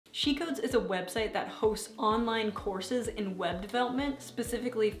SheCodes is a website that hosts online courses in web development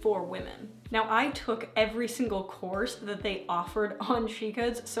specifically for women. Now, I took every single course that they offered on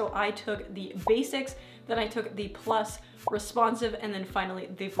SheCodes. So I took the basics, then I took the plus, responsive, and then finally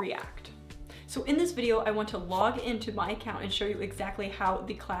the React. So in this video, I want to log into my account and show you exactly how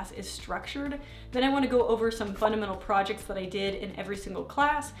the class is structured. Then I want to go over some fundamental projects that I did in every single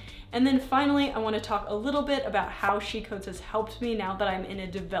class. And then finally, I want to talk a little bit about how SheCodes has helped me now that I'm in a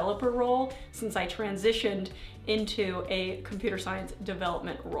developer role since I transitioned into a computer science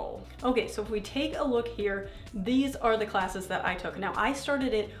development role. Okay, so if we take a look here, these are the classes that I took. Now, I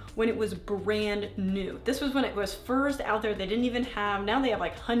started it when it was brand new. This was when it was first out there. They didn't even have, now they have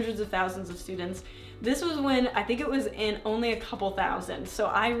like hundreds of thousands of students. This was when I think it was in only a couple thousand. So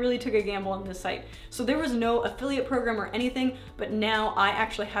I really took a gamble on this site. So there was no affiliate program or anything, but now I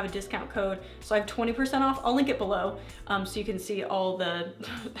actually have a discount code. So I have 20% off. I'll link it below so you can see all the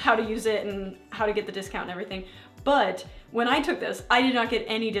how to use it and how to get the discount and everything. But when I took this, I did not get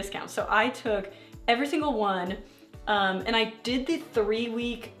any discount. So I took every single one. And I did the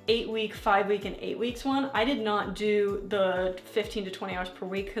 3-week, 8-week, 5-week, and 8 weeks one. I did not do the 15 to 20 hours per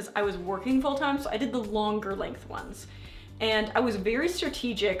week because I was working full time, so I did the longer length ones. And I was very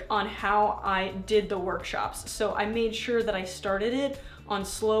strategic on how I did the workshops. So I made sure that I started it on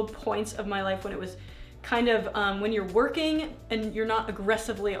slow points of my life when it was kind of when you're working and you're not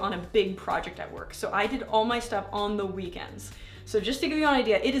aggressively on a big project at work. So I did all my stuff on the weekends. So just to give you an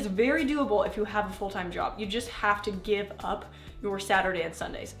idea, it is very doable if you have a full-time job. You just have to give up your Saturday and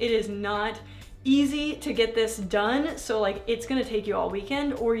Sundays. It is not easy to get this done. So like it's gonna take you all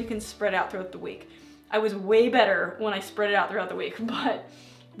weekend, or you can spread out throughout the week. I was way better when I spread it out throughout the week, but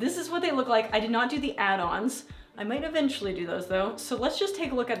this is what they look like. I did not do the add-ons. I might eventually do those though. So let's just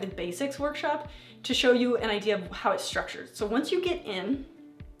take a look at the basics workshop to show you an idea of how it's structured. So once you get in,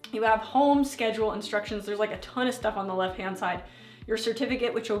 you have home, schedule, instructions. There's like a ton of stuff on the left-hand side. Your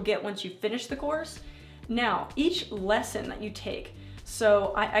certificate, which you'll get once you finish the course. Now, each lesson that you take,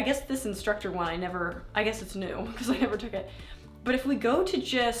 so I guess this instructor one, I guess it's new because I never took it. But if we go to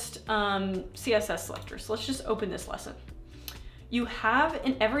just CSS selector, so let's just open this lesson. You have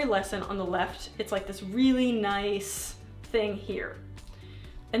in every lesson on the left, it's like this really nice thing here.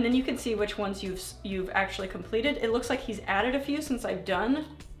 And then you can see which ones you've actually completed. It looks like he's added a few since I've done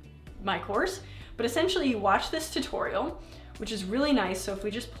my course, but essentially you watch this tutorial, which is really nice. So if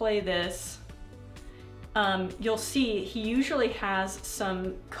we just play this, you'll see he usually has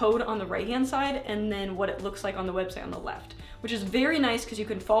some code on the right-hand side and then what it looks like on the website on the left, which is very nice because you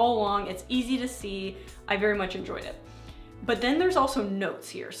can follow along. It's easy to see. I very much enjoyed it. But then there's also notes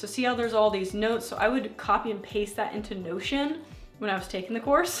here. So see how there's all these notes? So I would copy and paste that into Notion when I was taking the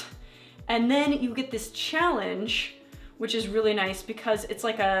course. And then you get this challenge, which is really nice because it's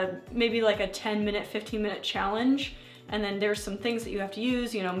like maybe like a 10-minute, 15-minute challenge. And then there's some things that you have to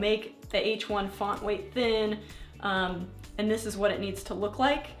use, you know, make the H1 font weight thin, and this is what it needs to look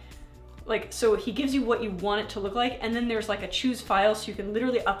like. So he gives you what you want it to look like, and then there's like a choose file, so you can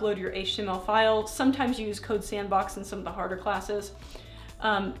literally upload your HTML file. Sometimes you use Code Sandbox in some of the harder classes.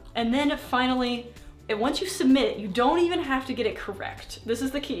 And then finally, once you submit it, you don't even have to get it correct. This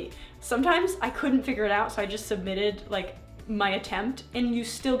is the key. Sometimes I couldn't figure it out, so I just submitted like my attempt, and you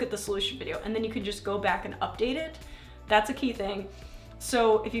still get the solution video, and then you can just go back and update it. That's a key thing.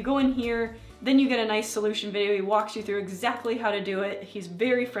 So if you go in here, then you get a nice solution video. He walks you through exactly how to do it. He's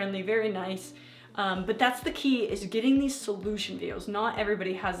very friendly, very nice. But that's the key, is getting these solution videos. Not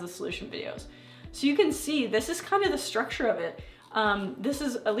everybody has the solution videos. So you can see this is kind of the structure of it. This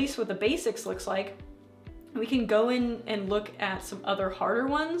is at least what the basics looks like. We can go in and look at some other harder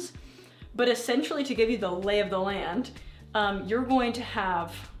ones, but essentially to give you the lay of the land, you're going to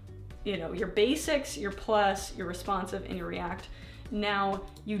have, you know, your basics, your plus, your responsive, and your React. Now,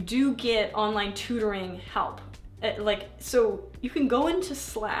 you do get online tutoring help. So you can go into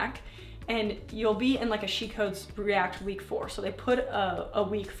Slack and you'll be in like a SheCodes React week 4. So they put a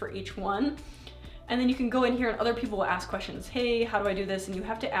week for each one. And then you can go in here and other people will ask questions. Hey, how do I do this? And you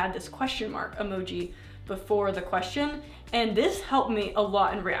have to add this question mark emoji before the question. And this helped me a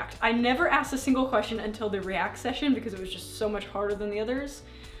lot in React. I never asked a single question until the React session because it was just so much harder than the others.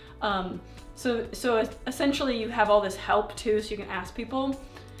 So essentially you have all this help too, so you can ask people.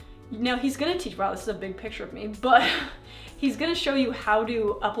 Now he's gonna teach, wow, this is a big picture of me, but he's gonna show you how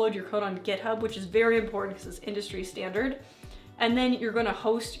to upload your code on GitHub, which is very important because it's industry standard. And then you're gonna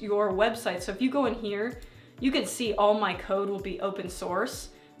host your website. So if you go in here, you can see all my code will be open source,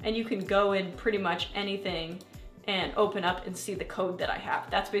 and you can go in pretty much anything and open up and see the code that I have.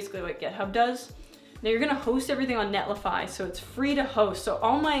 That's basically what GitHub does. Now you're gonna host everything on Netlify, so it's free to host. So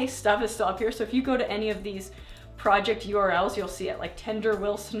all my stuff is still up here. So if you go to any of these project URLs, you'll see it, like Tender,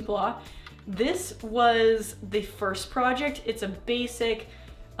 Wilson, blah. This was the first project. It's a basic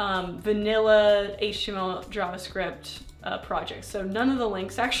vanilla HTML JavaScript project. So none of the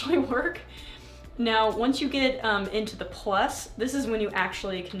links actually work. Now, once you get into the plus, this is when you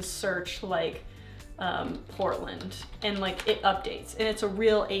actually can search like Portland, and like it updates, and it's a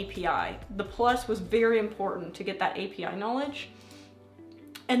real API. The plus was very important to get that API knowledge.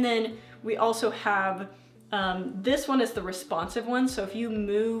 And then we also have, this one is the responsive one. So if you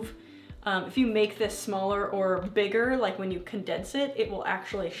move, if you make this smaller or bigger, like when you condense it, it will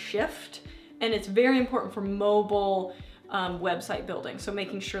actually shift. And it's very important for mobile website building. So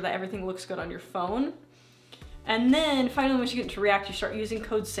making sure that everything looks good on your phone. And then finally, once you get into React, you start using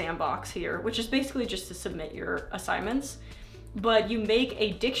Code Sandbox here, which is basically just to submit your assignments. But you make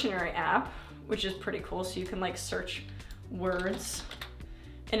a dictionary app, which is pretty cool. So you can like search words,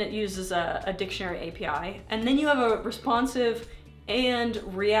 and it uses a dictionary API. And then you have a responsive and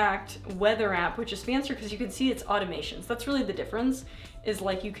React weather app, which is fancier because you can see its automations. That's really the difference, is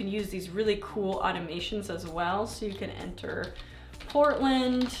like you can use these really cool automations as well. So you can enter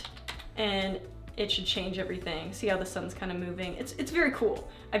Portland and it should change everything. See how the sun's kind of moving? It's very cool.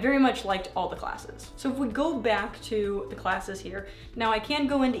 I very much liked all the classes. So if we go back to the classes here, now I can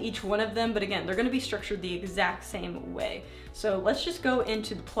go into each one of them, but again, they're gonna be structured the exact same way. So let's just go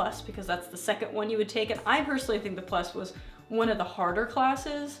into the plus because that's the second one you would take. And I personally think the plus was one of the harder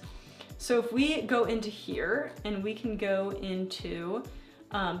classes. So if we go into here and we can go into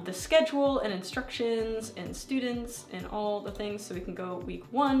the schedule and instructions and students and all the things. So we can go week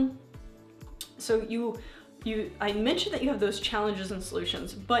 1. So I mentioned that you have those challenges and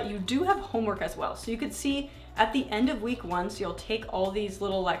solutions, but you do have homework as well. So you could see at the end of week 1, so you'll take all these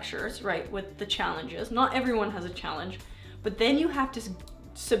little lectures, right, with the challenges. Not everyone has a challenge, but then you have to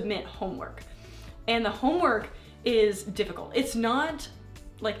submit homework. And the homework is difficult. It's not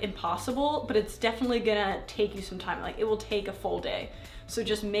like impossible, but it's definitely gonna take you some time. Like it will take a full day. So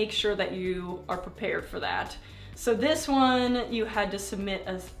just make sure that you are prepared for that. So this one, you had to submit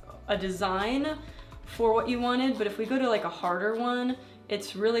a design for what you wanted, but if we go to like a harder one,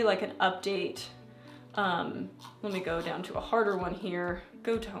 it's really like an update. Let me go down to a harder one here.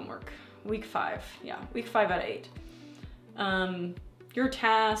 Go to homework, week 5. Yeah, week 5 out of 8. Your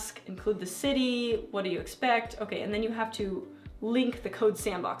task, include the city, what do you expect? Okay, and then you have to link the Code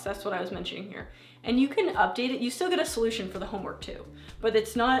Sandbox. That's what I was mentioning here. And you can update it. You still get a solution for the homework too, but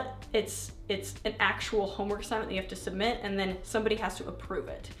it's not, it's an actual homework assignment that you have to submit, and then somebody has to approve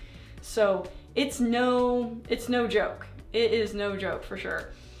it. So it's no joke. It is no joke for sure.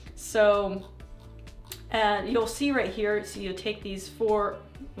 So you'll see right here, so you take these 4,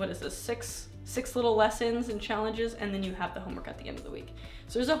 what is this, six little lessons and challenges, and then you have the homework at the end of the week.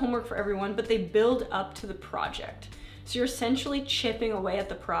 So there's a homework for everyone, but they build up to the project. So you're essentially chipping away at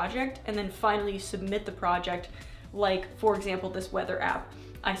the project, and then finally you submit the project. Like for example, this weather app,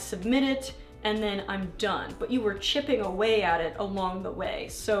 I submit it and then I'm done, but you were chipping away at it along the way.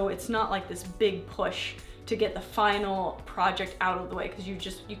 So it's not like this big push to get the final project out of the way, because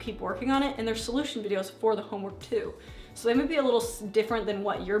you keep working on it, and there's solution videos for the homework too. So they might be a little different than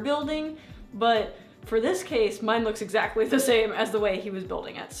what you're building, but for this case, mine looks exactly the same as the way he was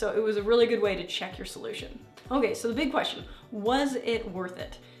building it. So it was a really good way to check your solution. Okay, so the big question, was it worth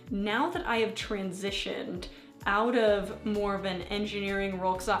it? Now that I have transitioned out of more of an engineering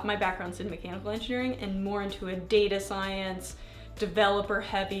role, because my background's in mechanical engineering, and more into a data science, developer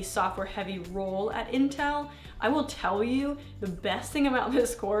heavy, software heavy role at Intel, I will tell you the best thing about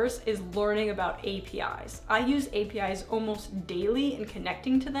this course is learning about APIs. I use APIs almost daily in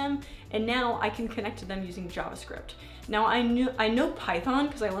connecting to them, and now I can connect to them using JavaScript. Now I know Python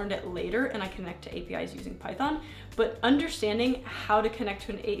because I learned it later, and I connect to APIs using Python, but understanding how to connect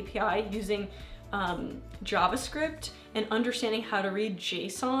to an API using JavaScript, and understanding how to read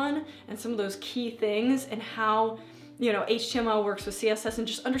JSON and some of those key things, and how HTML works with CSS, and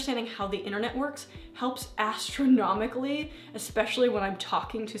just understanding how the internet works helps astronomically, especially when I'm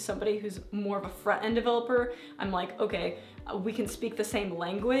talking to somebody who's more of a front-end developer. I'm like, okay, we can speak the same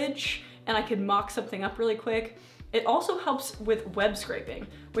language, and I can mock something up really quick. It also helps with web scraping,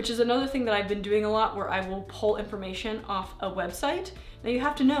 which is another thing that I've been doing a lot, where I will pull information off a website. Now you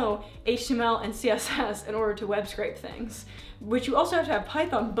have to know HTML and CSS in order to web scrape things, which you also have to have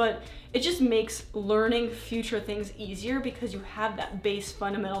Python, but it just makes learning future things easier because you have that base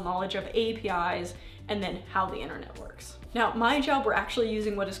fundamental knowledge of APIs and then how the internet works. Now, my job, we're actually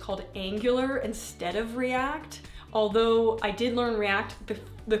using what is called Angular instead of React. Although I did learn React,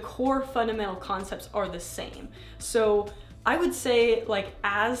 the core fundamental concepts are the same. So I would say, like,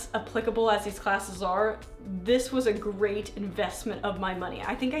 as applicable as these classes are, this was a great investment of my money.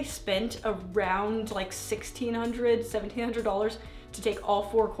 I think I spent around like $1,600, $1,700 to take all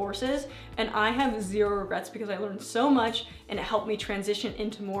 4 courses, and I have zero regrets because I learned so much and it helped me transition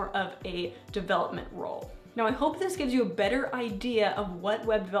into more of a development role. Now, I hope this gives you a better idea of what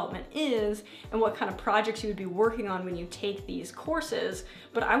web development is and what kind of projects you would be working on when you take these courses,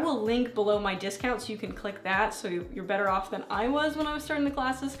 but I will link below my discount so you can click that, so you're better off than I was when I was starting the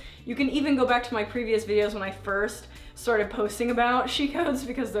classes. You can even go back to my previous videos when I first started posting about SheCodes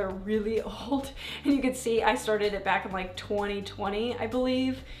because they're really old, and you can see I started it back in like 2020, I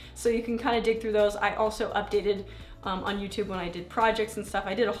believe, so you can kind of dig through those. I also updated on YouTube when I did projects and stuff.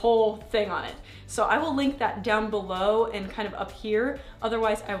 I did a whole thing on it. So I will link that down below and kind of up here.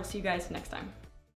 Otherwise, I will see you guys next time.